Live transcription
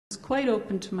quite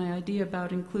open to my idea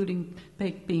about including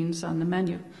baked beans on the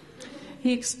menu.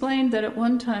 He explained that at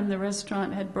one time the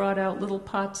restaurant had brought out little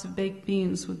pots of baked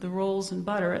beans with the rolls and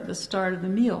butter at the start of the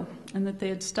meal, and that they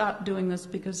had stopped doing this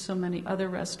because so many other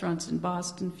restaurants in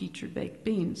Boston featured baked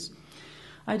beans.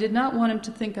 I did not want him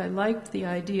to think I liked the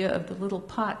idea of the little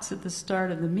pots at the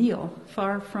start of the meal.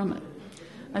 Far from it.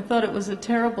 I thought it was a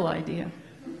terrible idea.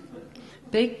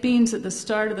 Baked beans at the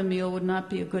start of the meal would not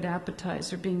be a good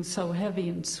appetizer, being so heavy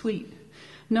and sweet.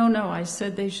 No, I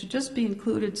said they should just be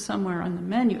included somewhere on the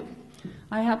menu.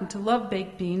 I happen to love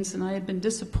baked beans, and I had been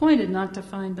disappointed not to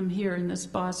find them here in this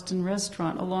Boston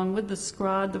restaurant, along with the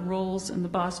scrod, the rolls, and the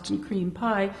Boston cream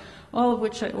pie, all of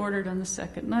which I ordered on the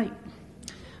second night.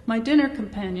 My dinner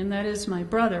companion, that is, my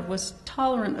brother, was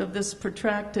tolerant of this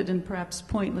protracted and perhaps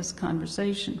pointless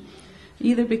conversation,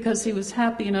 either because he was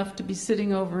happy enough to be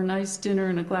sitting over a nice dinner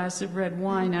and a glass of red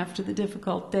wine after the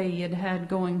difficult day he had had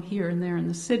going here and there in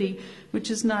the city, which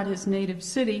is not his native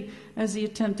city, as he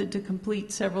attempted to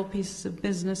complete several pieces of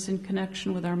business in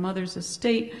connection with our mother's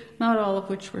estate, not all of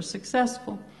which were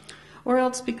successful, or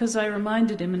else because I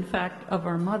reminded him, in fact, of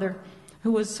our mother,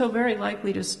 who was so very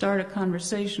likely to start a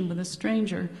conversation with a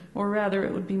stranger, or rather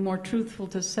it would be more truthful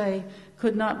to say,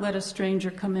 could not let a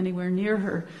stranger come anywhere near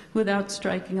her without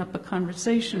striking up a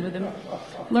conversation with him,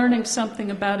 learning something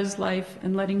about his life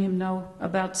and letting him know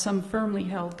about some firmly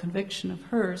held conviction of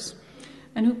hers,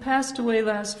 and who passed away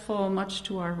last fall much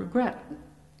to our regret.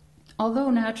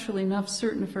 Although naturally enough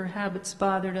certain of her habits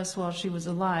bothered us while she was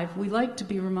alive, we like to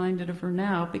be reminded of her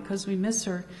now because we miss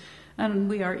her, and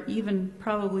we are even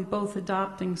probably both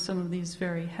adopting some of these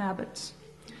very habits.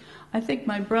 I think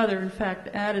my brother, in fact,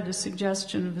 added a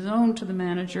suggestion of his own to the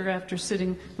manager after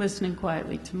listening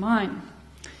quietly to mine.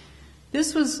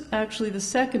 This was actually the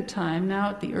second time, now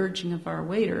at the urging of our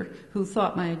waiter, who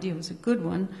thought my idea was a good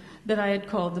one, that I had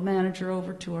called the manager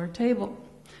over to our table.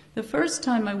 The first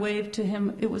time I waved to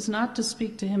him, it was not to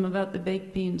speak to him about the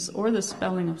baked beans or the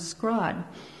spelling of scrod,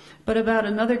 but about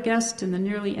another guest in the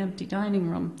nearly empty dining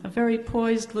room, a very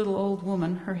poised little old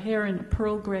woman, her hair in a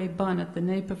pearl gray bun at the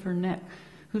nape of her neck,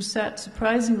 who sat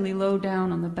surprisingly low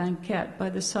down on the banquette by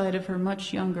the side of her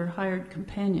much younger hired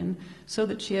companion, so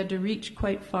that she had to reach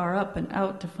quite far up and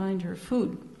out to find her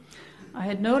food. I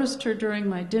had noticed her during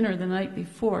my dinner the night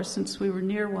before, since we were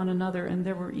near one another and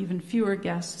there were even fewer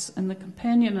guests, and the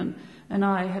companion and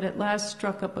I had at last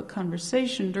struck up a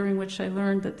conversation during which I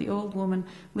learned that the old woman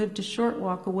lived a short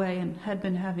walk away and had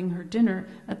been having her dinner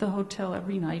at the hotel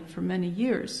every night for many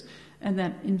years, and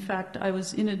that, in fact, I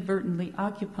was inadvertently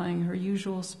occupying her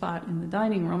usual spot in the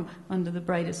dining room under the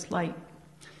brightest light.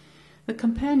 The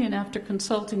companion, after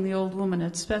consulting the old woman,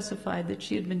 had specified that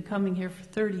she had been coming here for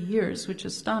 30 years, which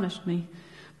astonished me.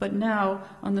 But now,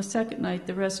 on the second night,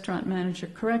 the restaurant manager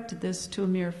corrected this to a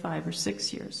mere 5 or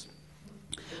 6 years.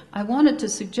 I wanted to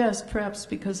suggest, perhaps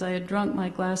because I had drunk my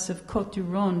glass of Côte du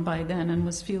Rhône by then and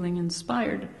was feeling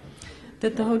inspired,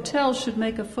 that the hotel should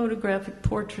make a photographic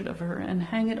portrait of her and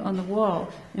hang it on the wall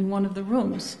in one of the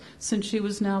rooms, since she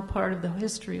was now part of the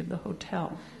history of the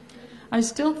hotel. I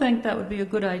still think that would be a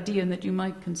good idea and that you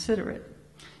might consider it.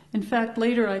 In fact,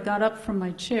 later I got up from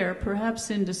my chair, perhaps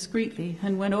indiscreetly,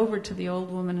 and went over to the old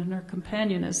woman and her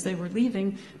companion as they were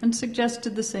leaving and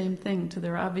suggested the same thing, to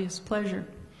their obvious pleasure.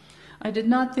 I did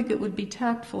not think it would be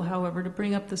tactful, however, to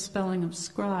bring up the spelling of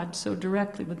scrod so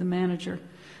directly with the manager,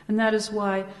 and that is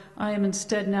why I am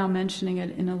instead now mentioning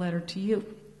it in a letter to you.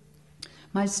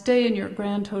 My stay in your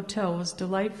grand hotel was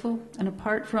delightful, and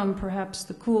apart from perhaps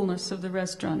the coolness of the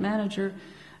restaurant manager,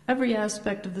 every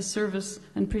aspect of the service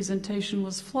and presentation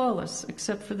was flawless,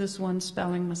 except for this one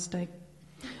spelling mistake.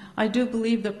 I do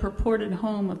believe the purported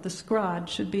home of the scrod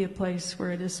should be a place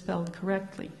where it is spelled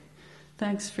correctly.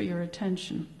 Thanks for your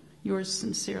attention. Yours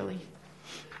sincerely.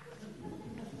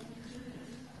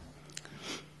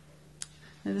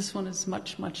 Now, this one is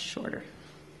much, much shorter.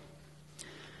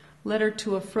 Letter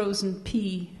to a frozen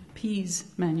peas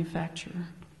manufacturer.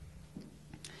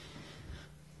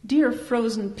 Dear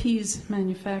frozen peas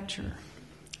manufacturer,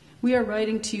 we are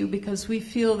writing to you because we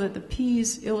feel that the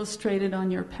peas illustrated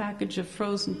on your package of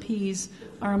frozen peas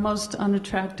are a most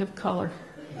unattractive color.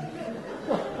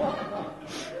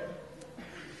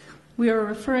 We are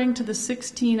referring to the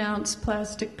 16-ounce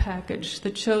plastic package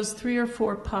that shows 3 or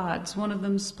 4 pods, one of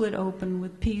them split open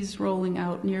with peas rolling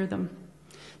out near them.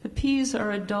 The peas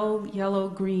are a dull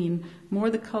yellow-green, more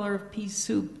the color of pea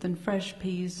soup than fresh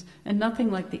peas, and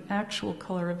nothing like the actual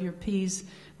color of your peas,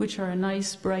 which are a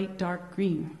nice, bright, dark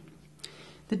green.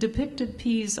 The depicted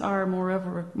peas are,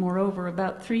 moreover,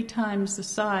 about 3 times the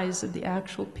size of the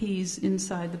actual peas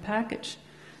inside the package,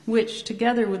 which,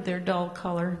 together with their dull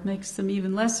color, makes them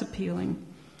even less appealing.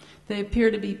 They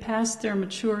appear to be past their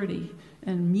maturity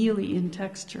and mealy in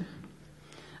texture.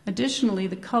 Additionally,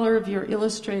 the color of your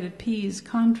illustrated peas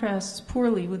contrasts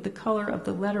poorly with the color of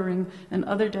the lettering and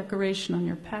other decoration on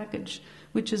your package,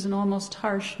 which is an almost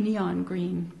harsh neon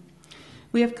green.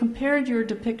 We have compared your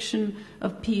depiction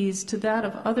of peas to that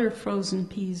of other frozen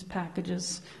peas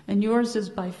packages, and yours is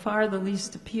by far the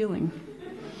least appealing.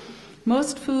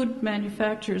 Most food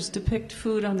manufacturers depict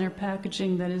food on their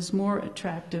packaging that is more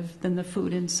attractive than the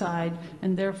food inside,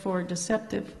 and therefore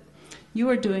deceptive. You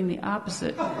are doing the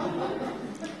opposite.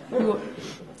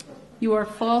 You are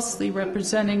falsely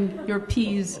representing your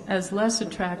peas as less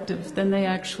attractive than they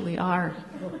actually are.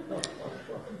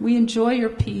 We enjoy your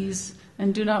peas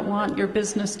and do not want your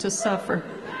business to suffer.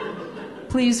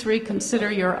 Please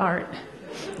reconsider your art.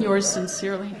 Yours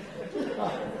sincerely.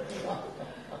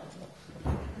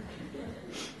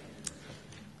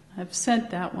 I've sent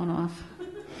that one off,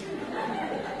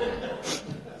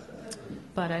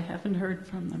 but I haven't heard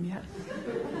from them yet.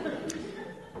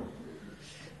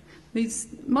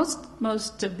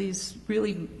 Most of these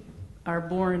really are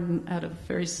born out of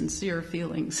very sincere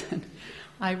feelings, and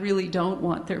I really don't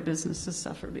want their business to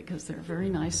suffer because they're very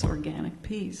nice organic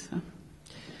peas. So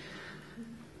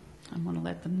I want to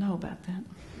let them know about that.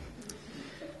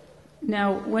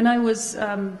 Now, when I was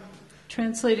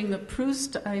translating the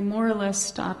Proust, I more or less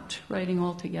stopped writing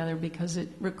altogether because it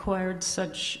required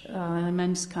such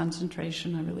immense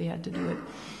concentration. I really had to do it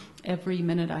every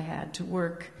minute I had to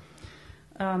work.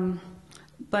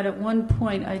 But at one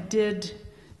point, I did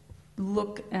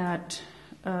look at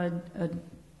my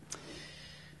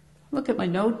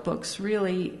notebooks,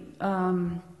 really,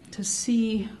 to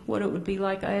see what it would be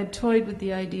like. I had toyed with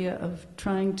the idea of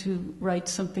trying to write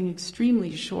something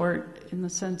extremely short in the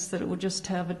sense that it would just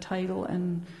have a title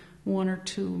and one or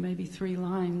two, maybe 3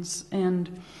 lines,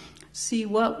 and see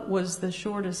what was the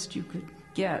shortest you could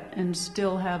get and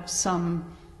still have some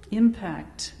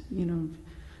impact,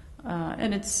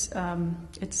 and it's a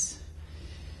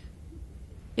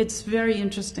very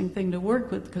interesting thing to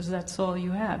work with because that's all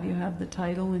you have. You have the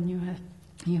title and you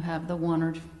have the 1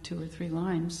 or 2 or 3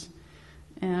 lines,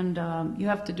 and you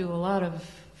have to do a lot of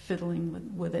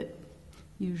fiddling with it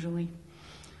usually.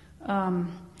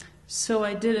 So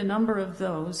I did a number of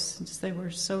those since they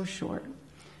were so short,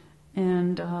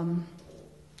 and I've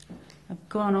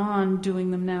gone on doing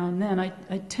them now and then.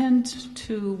 I tend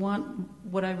to want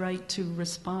what I write to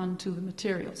respond to the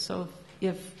material. So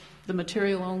if the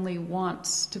material only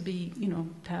wants to be,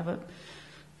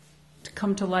 to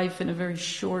come to life in a very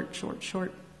short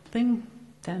thing,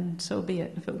 then so be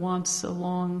it. If it wants a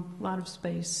lot of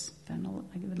space, then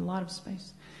I give it a lot of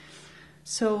space.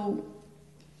 So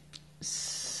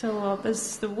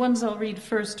the ones I'll read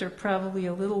first are probably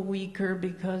a little weaker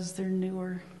because they're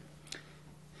newer.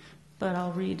 But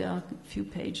I'll read a few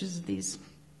pages of these.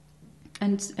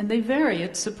 And they vary.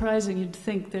 It's surprising. You'd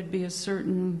think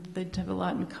they'd have a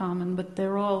lot in common, but they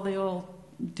all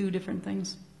do different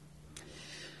things.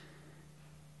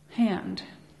 Hand.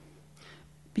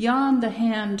 Beyond the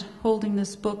hand holding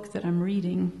this book that I'm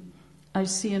reading, I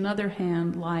see another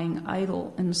hand lying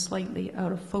idle and slightly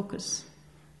out of focus.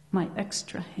 My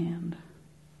extra hand.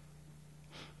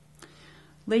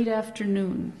 Late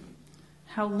afternoon.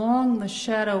 How long the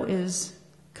shadow is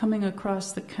coming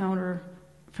across the counter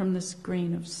from this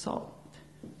grain of salt.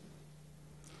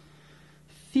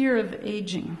 Fear of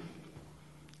aging.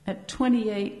 At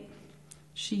 28,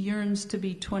 she yearns to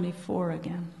be 24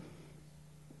 again.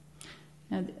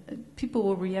 And people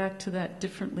will react to that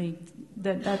differently.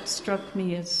 That struck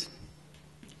me as,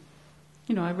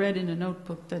 I read in a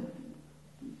notebook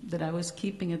that I was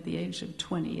keeping at the age of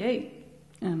 28.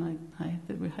 And I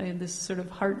had this sort of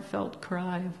heartfelt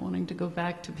cry of wanting to go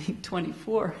back to being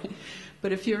 24.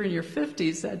 But if you're in your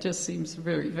 50s, that just seems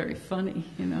very, very funny,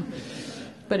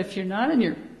 But if you're not in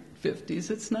your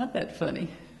 50s, it's not that funny,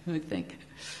 I think.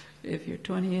 If you're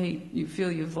 28, you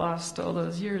feel you've lost all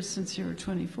those years since you were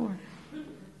 24.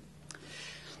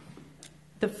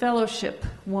 The fellowship,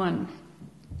 1.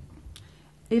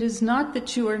 It is not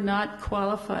that you are not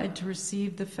qualified to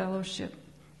receive the fellowship.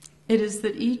 It is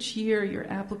that each year your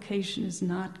application is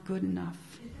not good enough.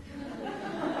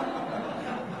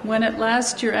 When at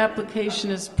last your application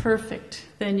is perfect,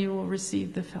 then you will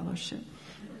receive the fellowship.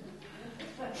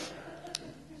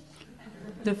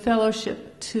 The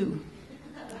fellowship, 2.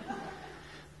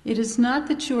 It is not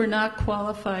that you are not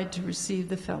qualified to receive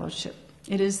the fellowship.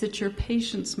 It is that your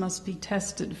patience must be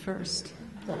tested first.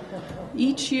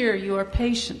 Each year you are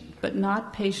patient, but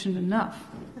not patient enough.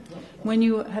 When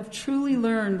you have truly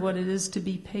learned what it is to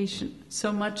be patient,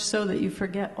 so much so that you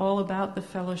forget all about the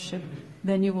fellowship,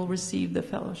 then you will receive the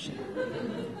fellowship.